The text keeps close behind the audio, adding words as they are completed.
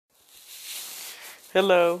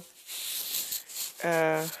Hello.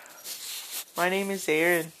 Uh, my name is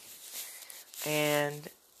Aaron, and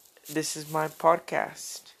this is my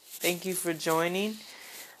podcast. Thank you for joining.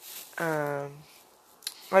 Um,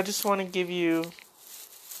 I just want to give you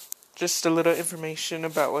just a little information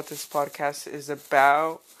about what this podcast is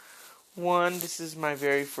about. One, this is my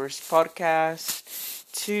very first podcast.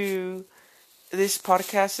 Two, this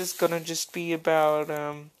podcast is gonna just be about,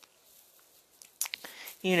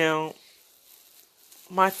 you know,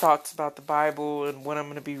 my thoughts about the Bible and what I'm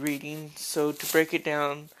gonna be reading. So to break it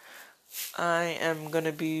down, I am going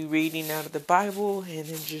to be reading out of the Bible and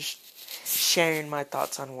then just sharing my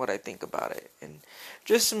thoughts on what I think about it. And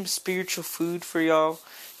just some spiritual food for y'all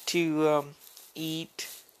to eat,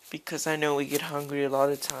 because I know we get hungry a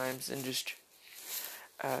lot of times and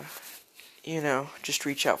uh, just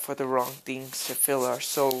reach out for the wrong things to fill our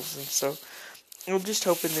souls. And so I'm just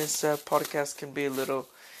hoping this podcast can be a little,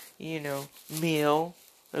 meal,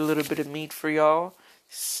 a little bit of meat for y'all.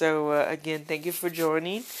 So, again, thank you for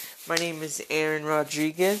joining. My name is Aaron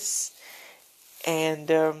Rodriguez, and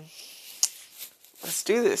let's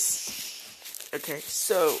do this. Okay,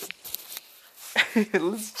 so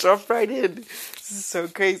let's jump right in. This is so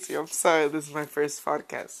crazy. I'm sorry, this is my first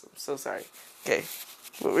podcast. I'm so sorry. Okay,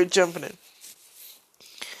 but we're jumping in.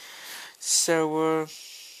 So,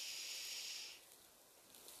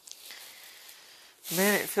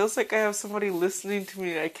 man, it feels like I have somebody listening to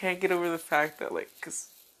me. I can't get over the fact that, because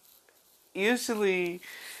usually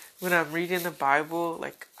when I'm reading the Bible,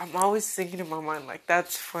 I'm always thinking in my mind,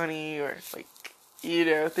 that's funny, or,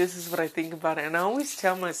 this is what I think about it. And I always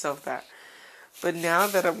tell myself that. But now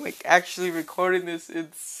that I'm, actually recording this,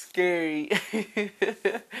 it's scary.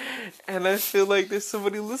 And I feel like there's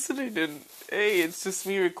somebody listening, and, hey, it's just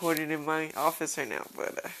me recording in my office right now.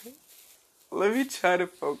 But, let me try to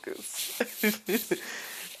focus.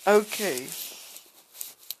 Okay.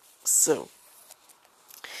 So,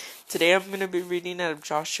 today I'm going to be reading out of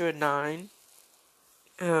Joshua 9.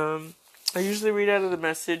 I usually read out of the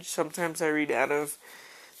Message. Sometimes I read out of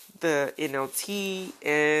the NLT,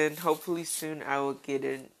 and hopefully soon I will get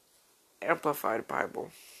an Amplified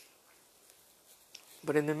Bible.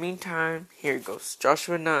 But in the meantime, here it goes.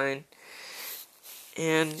 Joshua 9.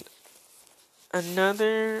 And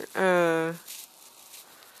another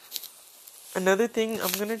thing,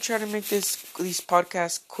 I'm going to try to make these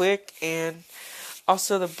podcasts quick, and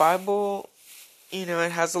also the Bible, it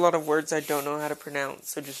has a lot of words I don't know how to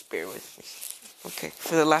pronounce, so just bear with me. Okay,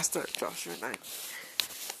 for the last time, Joshua 9.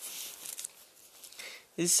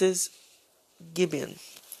 It says, Gibeon.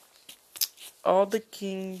 All the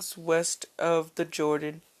kings west of the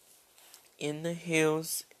Jordan, in the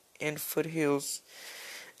hills and foothills,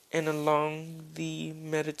 and along the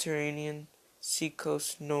Mediterranean sea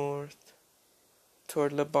coast north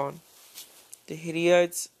toward Lebanon. The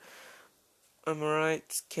Hittites,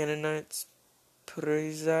 Amorites, Canaanites,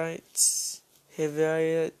 Perizzites,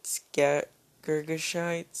 Hivites,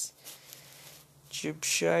 Girgashites,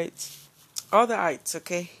 Jebusites, all the ites,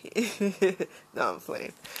 okay? No, I'm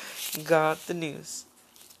playing. Got the news.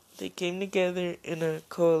 They came together in a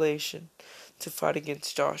coalition to fight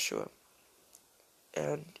against Joshua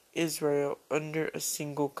and Israel under a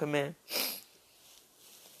single command.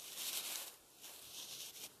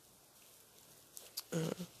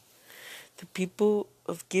 The people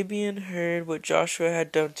of Gibeon heard what Joshua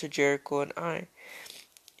had done to Jericho and Ai,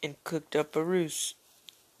 and cooked up a ruse.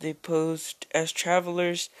 They posed as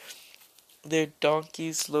travelers, their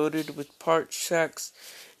donkeys loaded with parched sacks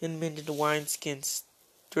and mended wineskins,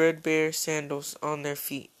 threadbare sandals on their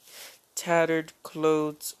feet, tattered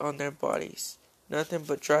clothes on their bodies, nothing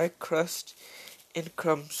but dry crust and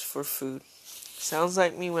crumbs for food. Sounds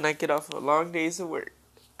like me when I get off of long days of work.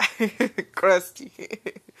 Crusty.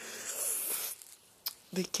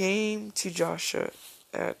 They came to Joshua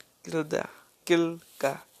at Gilgal,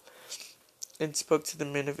 and spoke to the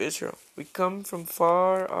men of Israel. We come from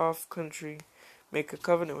far off country, make a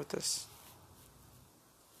covenant with us.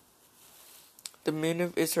 The men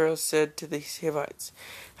of Israel said to the Hivites,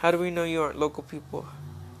 how do we know you aren't local people?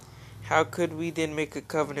 How could we then make a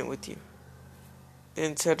covenant with you?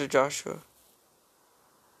 Then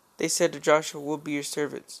they said to Joshua, we'll be your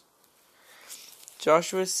servants.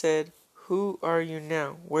 Joshua said, who are you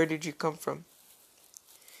now? Where did you come from?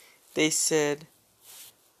 They said,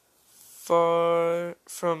 from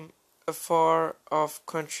a far off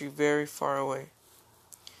country, very far away.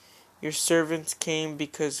 Your servants came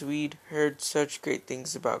because we'd heard such great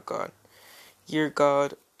things about God, your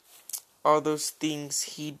God, all those things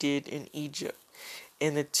he did in Egypt,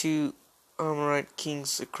 and the two Amorite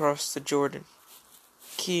kings across the Jordan,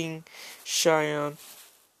 King Sihon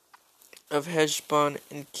of Heshbon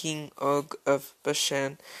and King Og of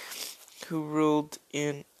Bashan, who ruled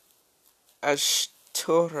in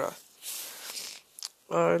Ashtaroth.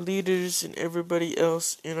 Our leaders and everybody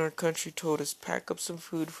else in our country told us, pack up some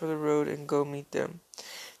food for the road and go meet them.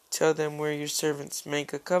 Tell them we're your servants.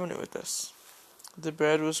 Make a covenant with us. The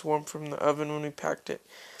bread was warm from the oven when we packed it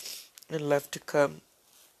and left to come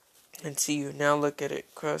and see you. Now look at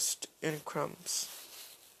it, crust and crumbs.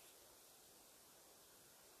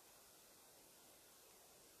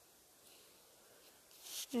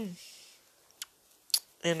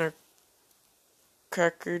 And our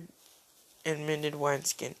crackered and mended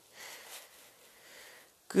wineskin.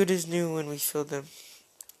 Good as new when we filled them.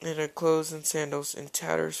 And our clothes and sandals in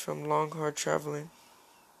tatters from long hard traveling.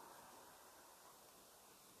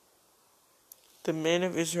 The men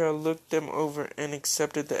of Israel looked them over and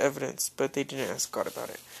accepted the evidence, but they didn't ask God about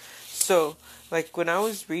it. So, like when I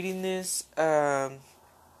was reading this,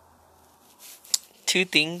 two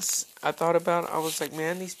things I thought about. I was like,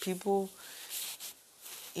 man, these people,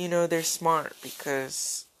 they're smart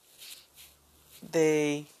because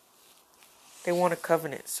they want a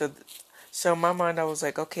covenant. So in my mind, I was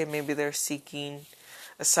like, okay, maybe they're seeking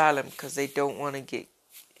asylum because they don't want to get,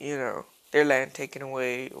 their land taken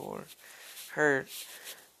away or hurt.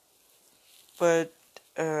 But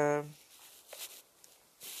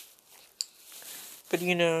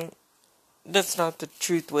that's not the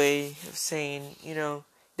truth way of saying,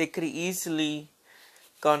 they could have easily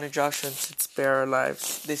gone to Joshua and said, spare our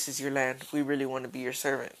lives. This is your land. We really want to be your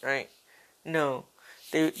servant, right? No.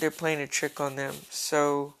 They're playing a trick on them.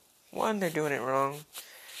 So, one, they're doing it wrong.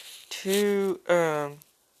 Two,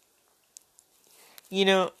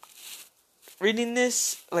 reading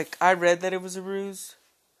this, like, I read that it was a ruse.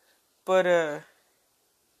 But,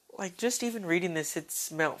 just even reading this, it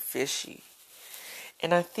smelled fishy.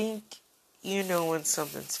 And I think when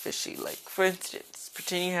something's fishy. Like, for instance,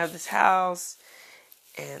 pretend you have this house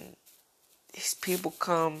and these people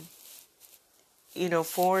come,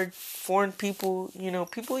 foreign people,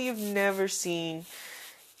 people you've never seen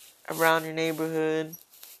around your neighborhood.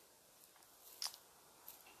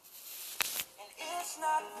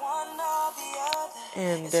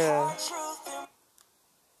 And,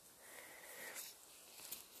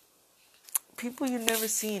 people you've never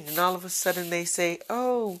seen, and all of a sudden they say,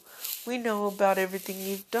 oh, we know about everything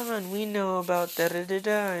you've done. We know about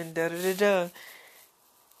da-da-da-da and da-da-da-da.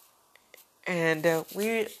 And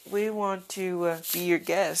we want to be your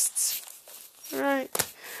guests. Right?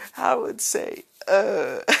 I would say,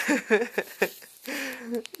 like,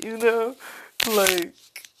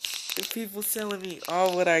 people telling me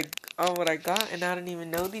all what I got, and I didn't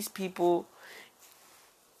even know these people,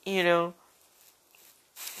 you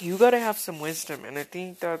gotta have some wisdom, and I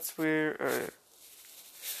think that's where,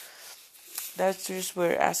 that's just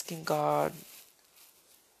where asking God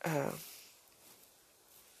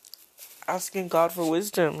for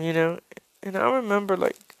wisdom, and I remember,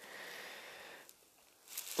 like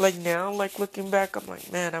now, like, looking back, I'm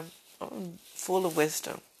like, man, I'm full of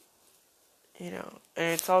wisdom, and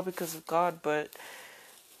it's all because of God, but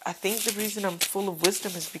I think the reason I'm full of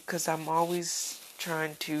wisdom is because I'm always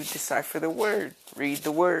trying to decipher the word, read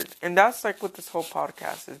the word. And that's like what this whole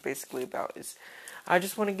podcast is basically about. Is I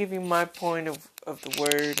just want to give you my point of the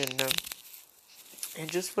word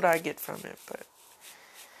and just what I get from it. But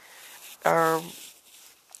I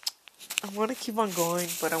want to keep on going,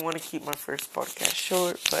 but I want to keep my first podcast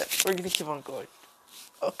short. But we're gonna keep on going.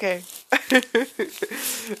 Okay.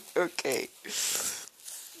 Okay.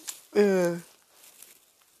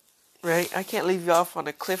 Right? I can't leave you off on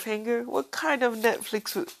a cliffhanger. What kind of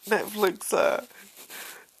Netflix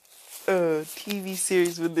TV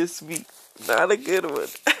series would this be? Not a good one.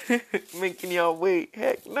 Making y'all wait.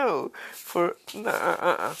 Heck no.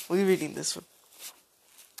 We reading this one.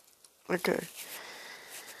 Okay.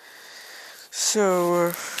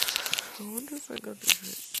 So, I wonder if I got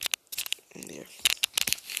this right. Yeah.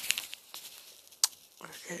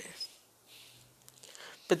 Okay.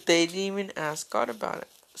 But they didn't even ask God about it.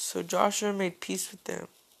 So Joshua made peace with them,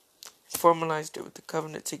 formalized it with the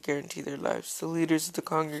covenant to guarantee their lives. The leaders of the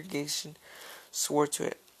congregation swore to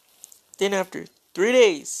it. Then after 3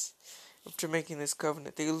 days after making this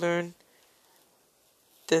covenant, they learned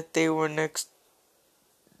that they were next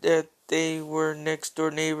door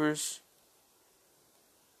neighbors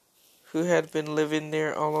who had been living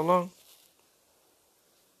there all along.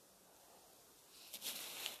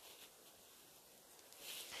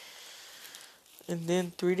 And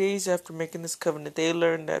then 3 days after making this covenant, they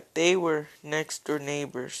learned that they were next door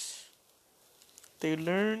neighbors. They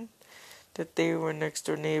learned that they were next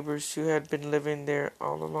door neighbors who had been living there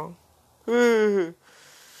all along.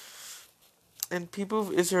 And people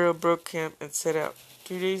of Israel broke camp and set out.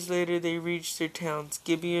 3 days later they reached their towns,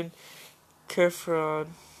 Gibeon, Kephron.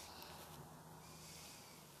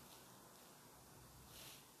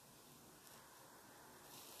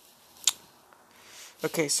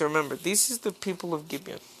 Okay, so remember, this is the people of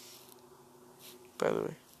Gibeon, by the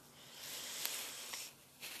way.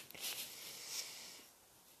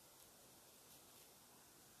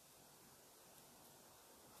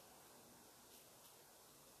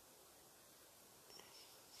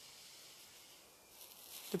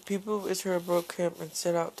 The people of Israel broke camp and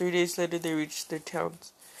set out. 3 days later they reached their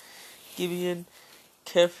towns, Gibeon,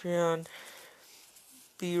 Kephron,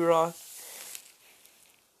 Beeroth,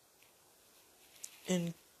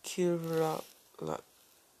 and Kiriath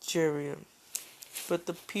Jearim. But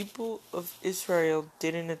the people of Israel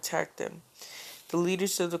didn't attack them. The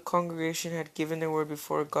leaders of the congregation had given their word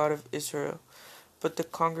before God of Israel, but the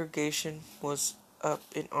congregation was up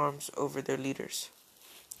in arms over their leaders.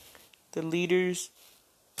 The leaders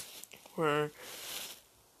were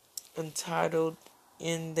entitled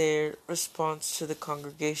in their response to the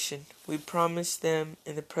congregation. We promised them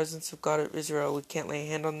in the presence of God of Israel we can't lay a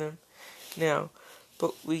hand on them now,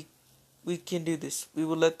 but we can do this. We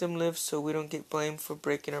will let them live so we don't get blamed for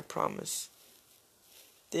breaking our promise.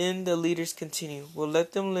 Then the leaders continue. We'll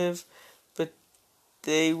let them live, but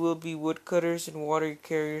they will be woodcutters and water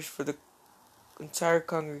carriers for the entire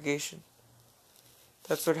congregation.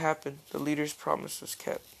 That's what happened. The leader's promise was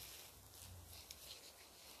kept.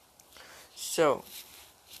 So,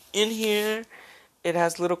 in here, it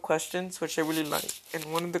has little questions, which I really like. And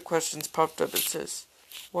one of the questions popped up. It says,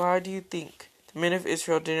 why do you think the men of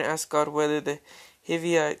Israel didn't ask God whether the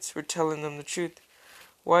Hivites were telling them the truth?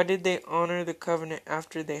 Why did they honor the covenant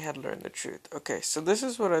after they had learned the truth? Okay, so this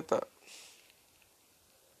is what I thought.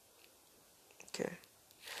 Okay.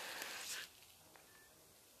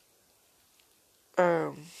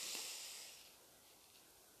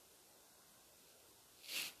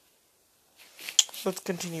 Let's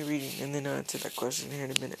continue reading and then I'll answer that question here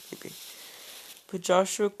in a minute, maybe. But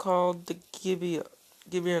Joshua called the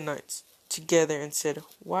Gibeonites together and said,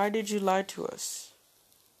 why did you lie to us,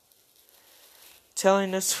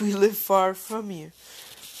 telling us we live far from you,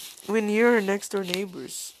 when you are next door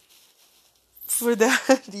neighbors? For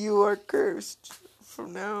that you are cursed.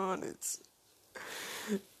 From now on it's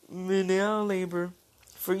menial labor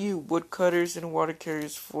for you, woodcutters and water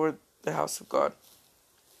carriers for the house of God.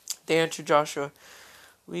 They answered Joshua,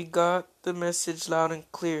 we got the message loud and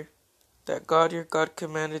clear, that God your God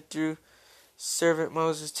commanded through servant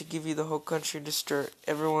Moses to give you the whole country and destroy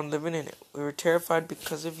everyone living in it. We were terrified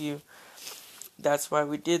because of you. That's why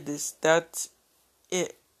we did this. That's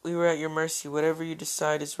it. We were at your mercy. Whatever you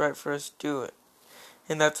decide is right for us, do it.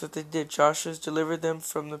 And that's what they did. Joshua delivered them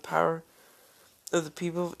from the power of the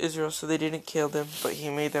people of Israel, so they didn't kill them, but he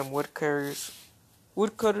made them woodcutters,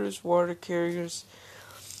 water carriers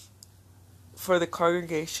for the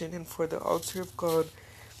congregation and for the altar of God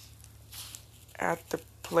at the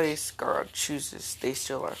place God chooses. They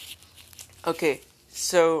still are. Okay,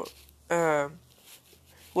 so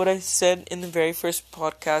what I said in the very first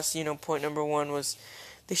podcast, point number 1 was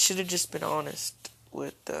they should have just been honest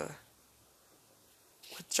with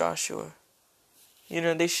Joshua.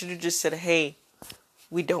 They should have just said, hey,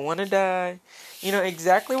 we don't want to die.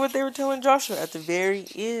 Exactly what they were telling Joshua at the very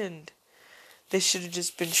end. They should have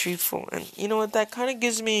just been truthful. And you know what? That kind of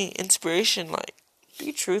gives me inspiration. Like,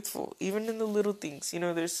 be truthful, even in the little things.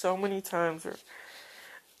 There's so many times where,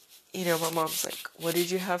 my mom's like, what did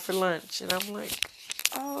you have for lunch? And I'm like,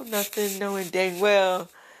 oh, nothing, knowing dang well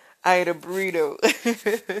I ate a burrito.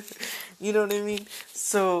 You know what I mean?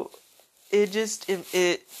 So, this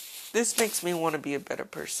makes me want to be a better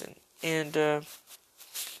person. And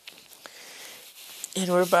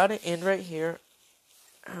we're about to end right here.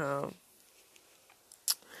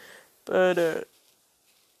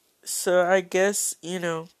 So I guess,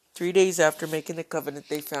 3 days after making the covenant,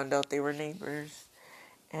 they found out they were neighbors.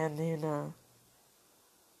 And then,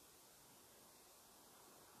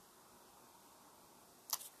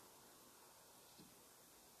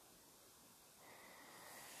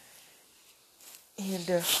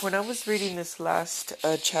 when I was reading this last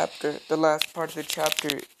chapter, the last part of the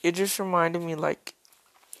chapter, it just reminded me, like,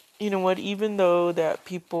 you know what, even though that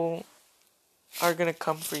people are going to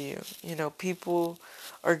come for you, people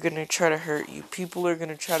are going to try to hurt you, people are going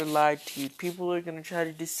to try to lie to you, people are going to try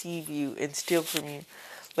to deceive you and steal from you,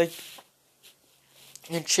 like,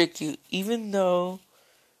 and trick you, even though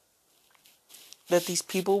that these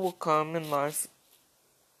people will come in life,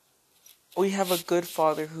 we have a good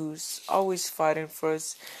Father who's always fighting for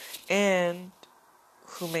us and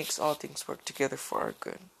who makes all things work together for our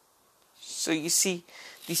good. So you see,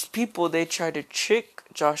 these people, they try to trick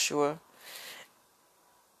Joshua.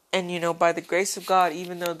 And by the grace of God,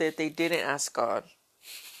 even though that they didn't ask God,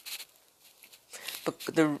 but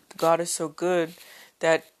the God is so good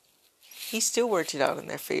that He still worked it out in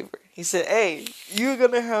their favor. He said, "Hey, you're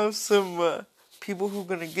gonna have some people who are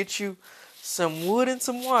gonna get you some wood and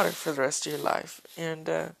some water for the rest of your life."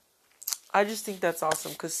 And I just think that's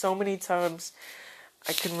awesome, because so many times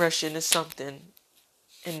I can rush into something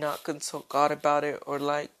and not consult God about it, or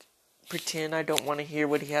pretend I don't want to hear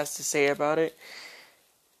what He has to say about it,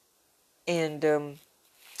 and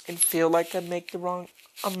feel like I'm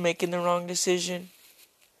making the wrong decision.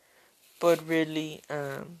 But really,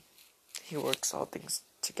 He works all things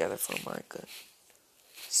together for my good.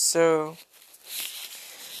 So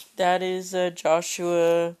that is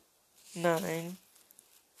Joshua 9.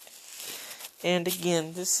 And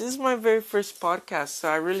again, this is my very first podcast, so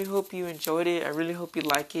I really hope you enjoyed it. I really hope you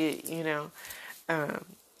like it, And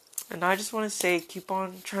I just want to say, keep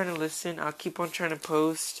on trying to listen. I'll keep on trying to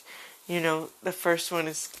post. The first one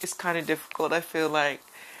is kind of difficult, I feel like,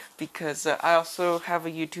 because I also have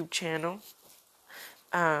a YouTube channel.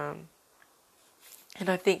 And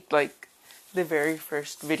I think, the very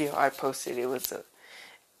first video I posted, it was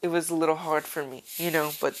a little hard for me,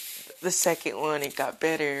 but the second one, it got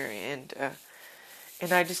better,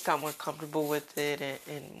 and I just got more comfortable with it,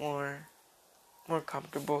 and more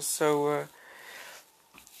comfortable. So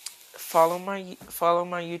follow my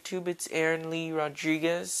YouTube. It's Aaron Lee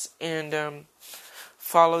Rodriguez, and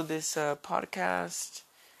follow this podcast.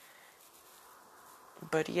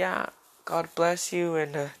 But yeah, God bless you,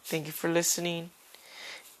 and thank you for listening,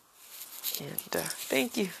 and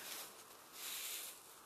thank you.